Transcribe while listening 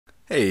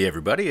Hey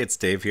everybody, it's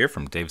Dave here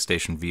from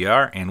DAVESTATION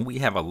VR, and we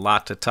have a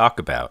lot to talk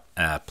about.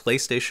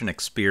 PlayStation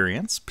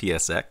Experience,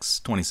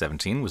 PSX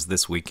 2017 was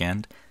this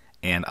weekend,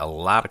 and a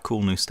lot of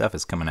cool new stuff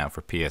is coming out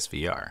for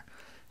PSVR.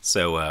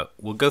 So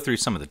we'll go through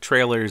some of the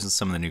trailers and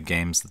some of the new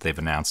games that they've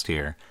announced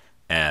here.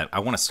 I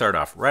want to start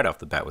off right off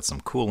the bat with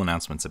some cool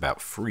announcements about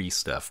free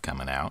stuff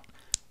coming out.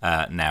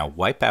 Now,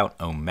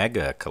 Wipeout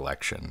Omega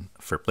Collection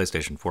for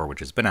PlayStation 4, which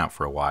has been out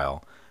for a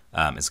while,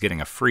 is getting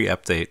a free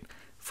update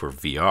for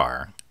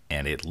VR.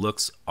 And it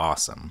looks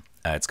awesome.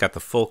 It's got the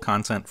full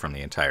content from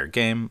the entire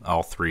game,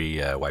 all three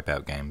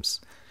Wipeout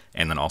games,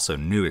 and then also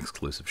new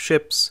exclusive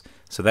ships,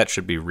 so that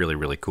should be really,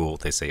 really cool.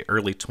 They say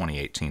early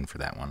 2018 for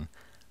that one.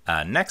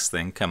 Next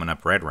thing coming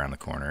up right around the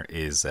corner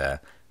is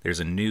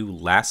there's a new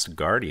Last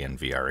Guardian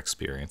VR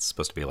experience. It's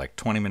supposed to be like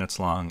 20 minutes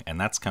long, and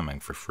that's coming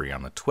for free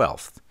on the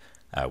 12th,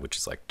 which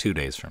is like 2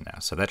 days from now.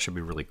 So that should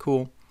be really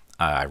cool.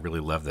 I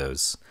really love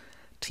those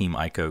Team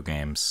Ico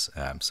games,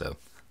 so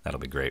that'll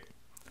be great.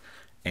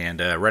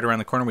 And right around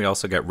the corner, we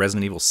also got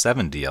Resident Evil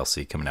 7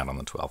 DLC coming out on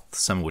the 12th,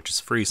 some of which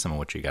is free, some of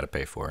which you got to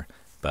pay for,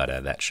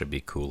 but that should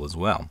be cool as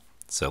well.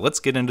 So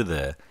let's get into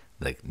the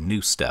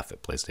new stuff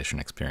at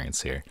PlayStation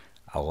Experience here.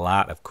 A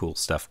lot of cool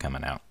stuff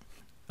coming out.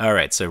 All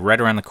right, so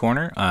right around the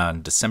corner,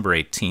 on December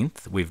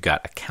 18th, we've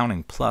got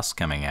Accounting Plus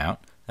coming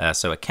out.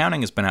 So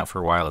Accounting has been out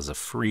for a while as a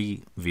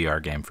free VR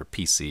game for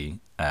PC,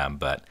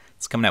 but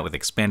it's coming out with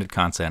expanded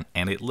content,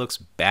 and it looks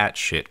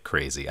batshit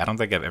crazy. I don't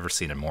think I've ever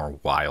seen a more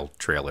wild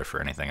trailer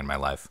for anything in my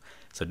life.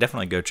 So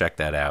definitely go check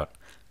that out.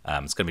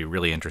 It's going to be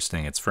really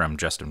interesting. It's from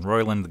Justin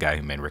Roiland, the guy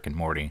who made Rick and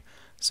Morty,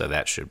 so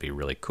that should be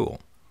really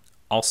cool.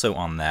 Also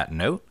on that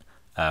note,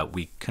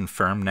 we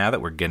confirm now that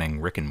we're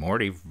getting Rick and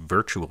Morty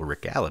virtual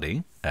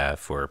reality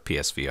for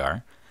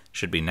PSVR.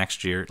 Should be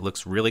next year. It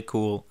looks really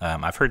cool.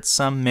 I've heard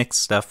some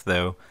mixed stuff,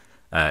 though,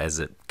 as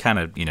it kind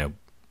of,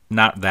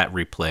 not that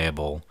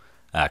replayable.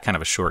 Kind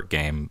of a short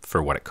game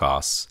for what it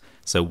costs.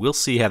 So we'll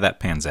see how that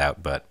pans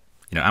out, but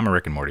I'm a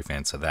Rick and Morty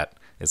fan, so that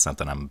is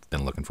something I've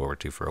been looking forward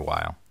to for a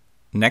while.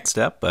 Next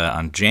up,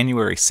 on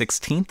January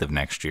 16th of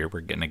next year,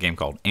 we're getting a game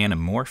called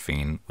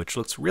Anamorphine, which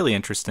looks really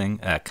interesting,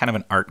 kind of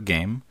an art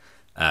game.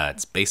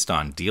 It's based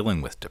on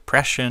dealing with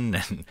depression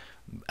and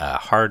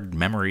hard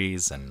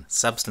memories and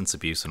substance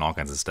abuse and all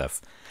kinds of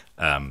stuff.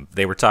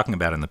 They were talking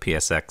about in the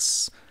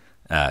PSX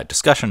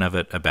discussion of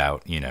it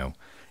about,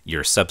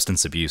 your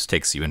substance abuse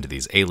takes you into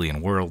these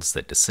alien worlds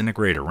that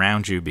disintegrate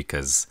around you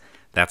because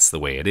that's the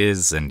way it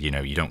is, and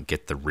you don't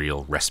get the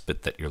real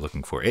respite that you're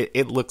looking for.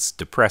 It looks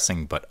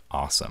depressing but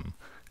awesome.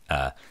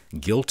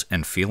 Guilt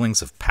and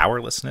feelings of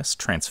powerlessness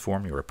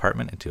transform your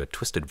apartment into a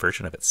twisted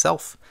version of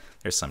itself.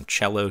 There's some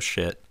cello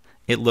shit.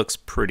 It looks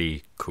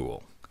pretty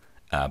cool,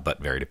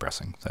 but very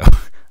depressing, so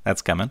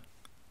that's coming.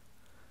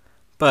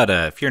 But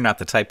if you're not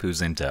the type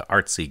who's into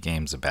artsy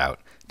games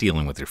about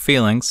dealing with your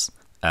feelings,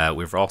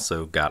 we've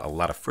also got a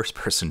lot of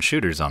first-person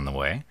shooters on the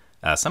way,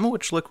 some of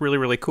which look really,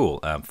 really cool.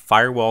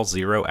 Firewall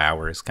 0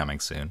 Hour is coming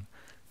soon.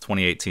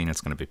 2018,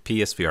 it's going to be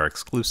PSVR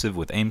exclusive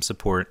with aim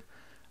support.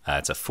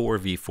 It's a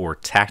 4v4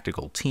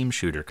 tactical team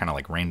shooter, kind of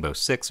like Rainbow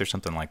Six or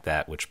something like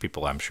that, which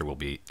people I'm sure will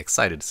be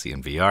excited to see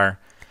in VR.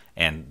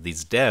 And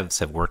these devs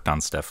have worked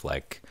on stuff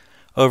like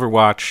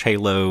Overwatch,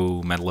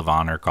 Halo, Medal of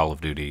Honor, Call of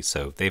Duty,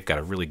 so they've got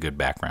a really good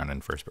background in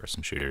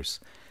first-person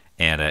shooters.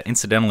 And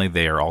incidentally,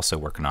 they are also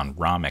working on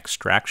ROM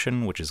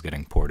Extraction, which is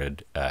getting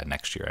ported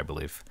next year, I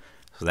believe.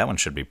 So that one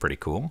should be pretty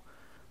cool.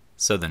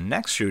 So the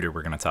next shooter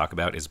we're going to talk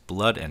about is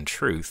Blood and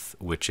Truth,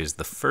 which is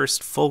the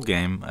first full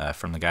game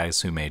from the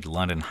guys who made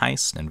London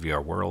Heist and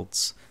VR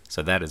Worlds.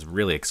 So that is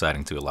really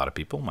exciting to a lot of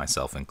people,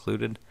 myself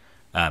included.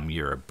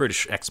 You're a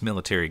British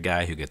ex-military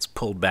guy who gets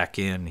pulled back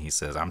in. He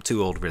says, I'm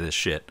too old for this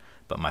shit,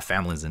 but my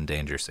family's in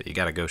danger, so you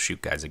got to go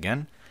shoot guys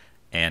again.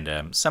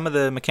 And some of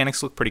the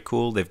mechanics look pretty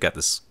cool. They've got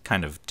this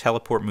kind of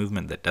teleport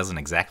movement that doesn't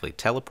exactly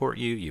teleport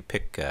you. You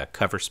pick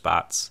cover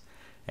spots,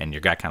 and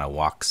your guy kind of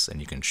walks, and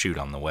you can shoot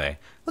on the way.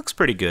 Looks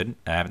pretty good.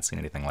 I haven't seen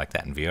anything like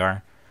that in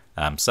VR.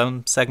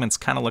 Some segments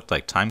kind of looked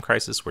like Time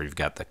Crisis, where you've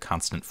got the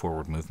constant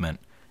forward movement,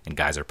 and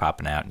guys are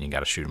popping out, and you got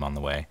to shoot them on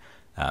the way.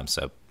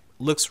 So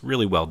looks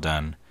really well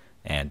done,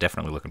 and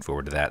definitely looking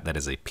forward to that. That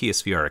is a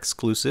PSVR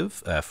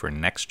exclusive for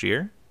next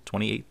year,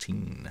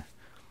 2018.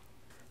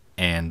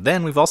 And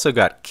then we've also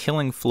got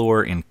Killing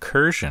Floor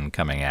Incursion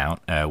coming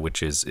out,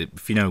 which is,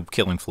 if you know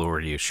Killing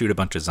Floor, you shoot a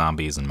bunch of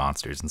zombies and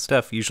monsters and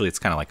stuff. Usually it's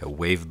kind of like a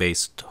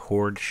wave-based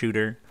horde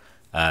shooter.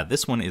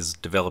 This one is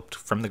developed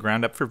from the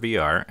ground up for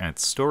VR, and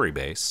it's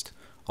story-based,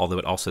 although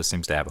it also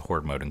seems to have a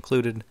horde mode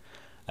included.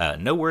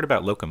 No word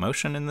about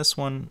locomotion in this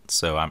one,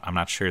 so I'm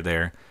not sure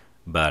there,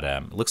 but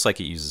it looks like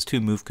it uses 2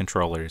 Move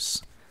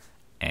controllers.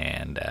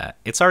 And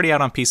it's already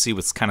out on PC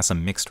with kind of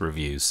some mixed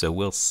reviews, so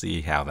we'll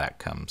see how that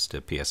comes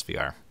to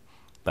PSVR.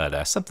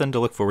 But something to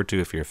look forward to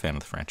if you're a fan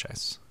of the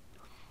franchise.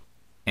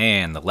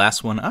 And the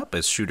last one up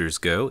as shooters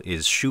go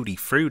is Shooty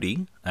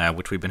Fruity,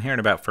 which we've been hearing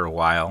about for a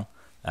while.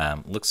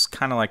 Looks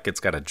kind of like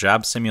it's got a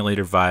job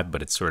simulator vibe,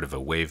 but it's sort of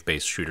a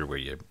wave-based shooter where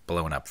you're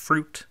blowing up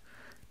fruit.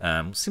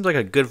 Seems like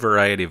a good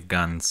variety of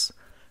guns,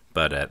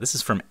 But this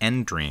is from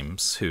End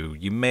Dreams, who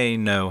you may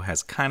know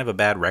has kind of a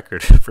bad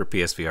record for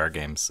PSVR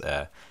games.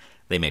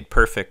 They made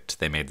Perfect,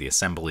 they made The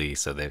Assembly,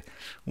 so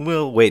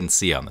we'll wait and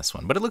see on this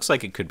one. But it looks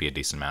like it could be a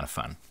decent amount of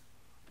fun.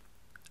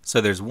 So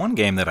there's one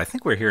game that I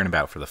think we're hearing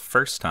about for the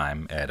first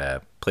time at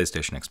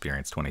PlayStation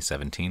Experience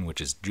 2017,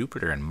 which is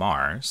Jupiter and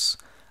Mars.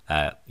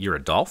 You're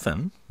a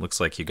dolphin. Looks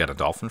like you got a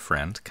dolphin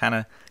friend. Kind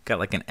of got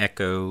like an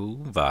Echo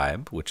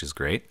vibe, which is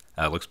great.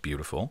 Looks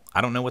beautiful.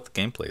 I don't know what the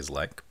gameplay is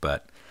like,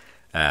 but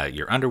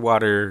you're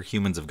underwater.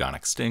 Humans have gone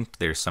extinct.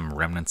 There's some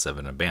remnants of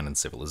an abandoned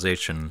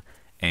civilization,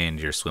 and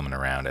you're swimming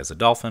around as a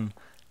dolphin.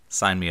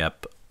 Sign me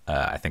up.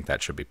 I think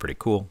that should be pretty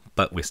cool,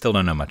 but we still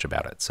don't know much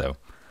about it, so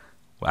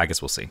I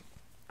guess we'll see.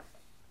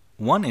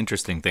 One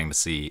interesting thing to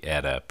see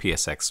at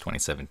PSX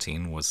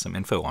 2017 was some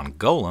info on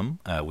Golem,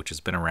 which has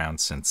been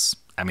around since,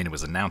 it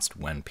was announced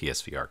when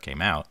PSVR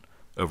came out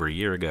over a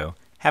year ago.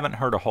 Haven't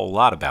heard a whole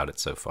lot about it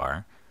so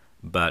far,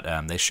 but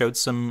they showed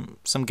some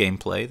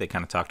gameplay. They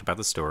kind of talked about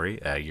the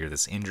story. You're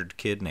this injured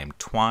kid named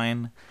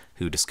Twine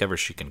who discovers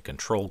she can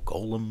control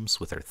golems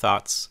with her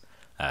thoughts.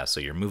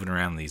 So you're moving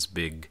around these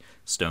big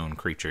stone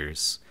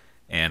creatures.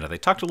 And they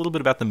talked a little bit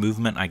about the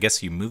movement. I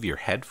guess you move your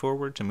head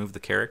forward to move the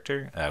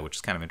character, which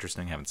is kind of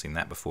interesting. I haven't seen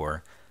that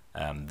before.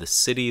 The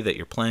city that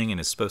you're playing in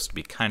is supposed to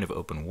be kind of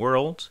open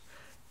world.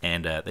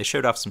 And they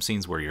showed off some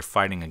scenes where you're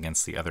fighting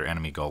against the other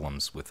enemy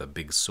golems with a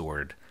big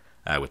sword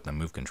with the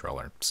move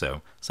controller.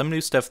 So some new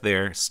stuff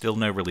there. Still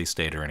no release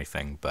date or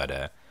anything,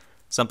 but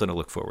something to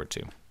look forward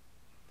to.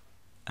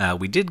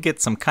 We did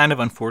get some kind of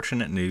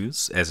unfortunate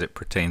news as it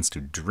pertains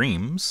to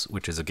Dreams,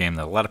 which is a game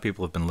that a lot of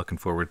people have been looking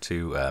forward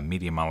to.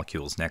 Media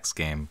Molecule's next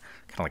game,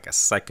 kind of like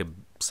a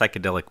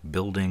psychedelic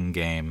building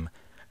game.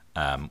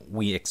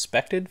 We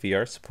expected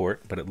VR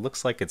support, but it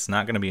looks like it's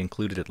not going to be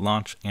included at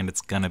launch, and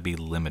it's going to be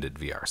limited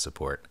VR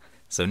support.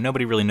 So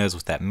nobody really knows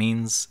what that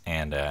means,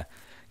 and I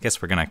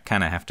guess we're going to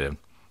kind of have to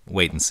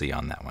wait and see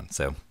on that one.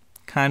 So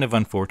kind of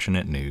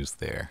unfortunate news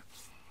there.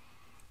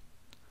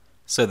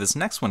 So this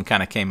next one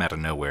kind of came out of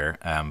nowhere,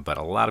 but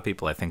a lot of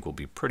people I think will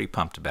be pretty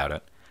pumped about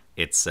it.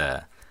 It's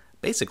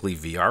basically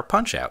VR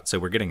Punch-Out. So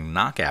we're getting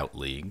Knockout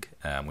League,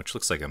 which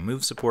looks like a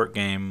move support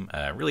game,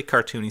 really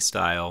cartoony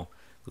style,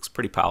 looks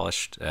pretty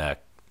polished.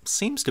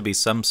 Seems to be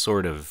some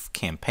sort of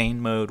campaign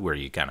mode where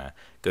you kind of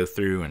go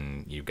through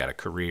and you've got a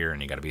career and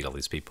you got to beat all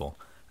these people.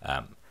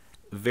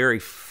 Very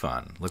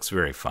fun, looks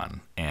very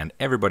fun, and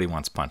everybody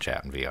wants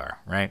Punch-Out in VR,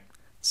 right?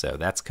 So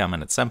that's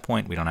coming at some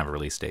point. We don't have a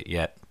release date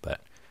yet,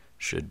 but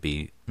should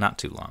be not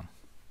too long.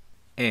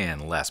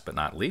 And last but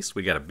not least,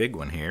 we got a big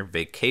one here,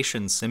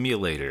 Vacation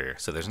Simulator.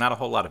 So there's not a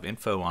whole lot of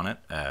info on it.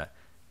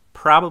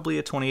 Probably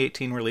a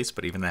 2018 release,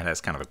 but even that has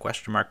kind of a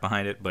question mark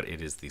behind it. But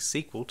it is the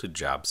sequel to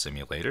Job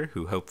Simulator,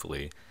 who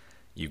hopefully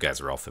you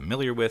guys are all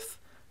familiar with.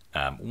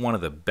 One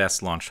of the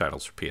best launch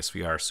titles for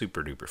PSVR,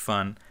 super duper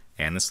fun.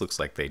 And this looks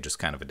like they just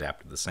kind of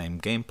adapted the same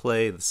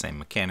gameplay, the same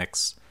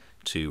mechanics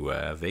to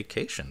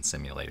Vacation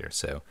Simulator.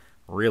 So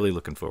really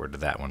looking forward to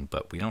that one,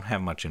 but we don't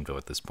have much info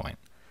at this point.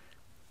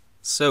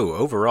 So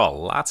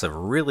overall, lots of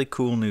really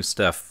cool new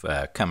stuff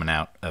coming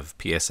out of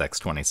PSX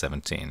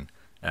 2017.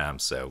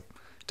 So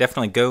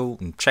definitely go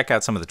and check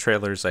out some of the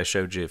trailers I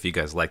showed you. If you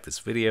guys like this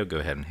video, go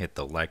ahead and hit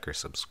the like or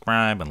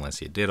subscribe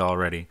unless you did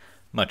already.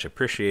 Much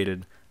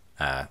appreciated.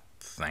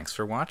 Thanks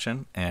for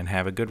watching, and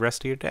have a good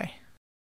rest of your day.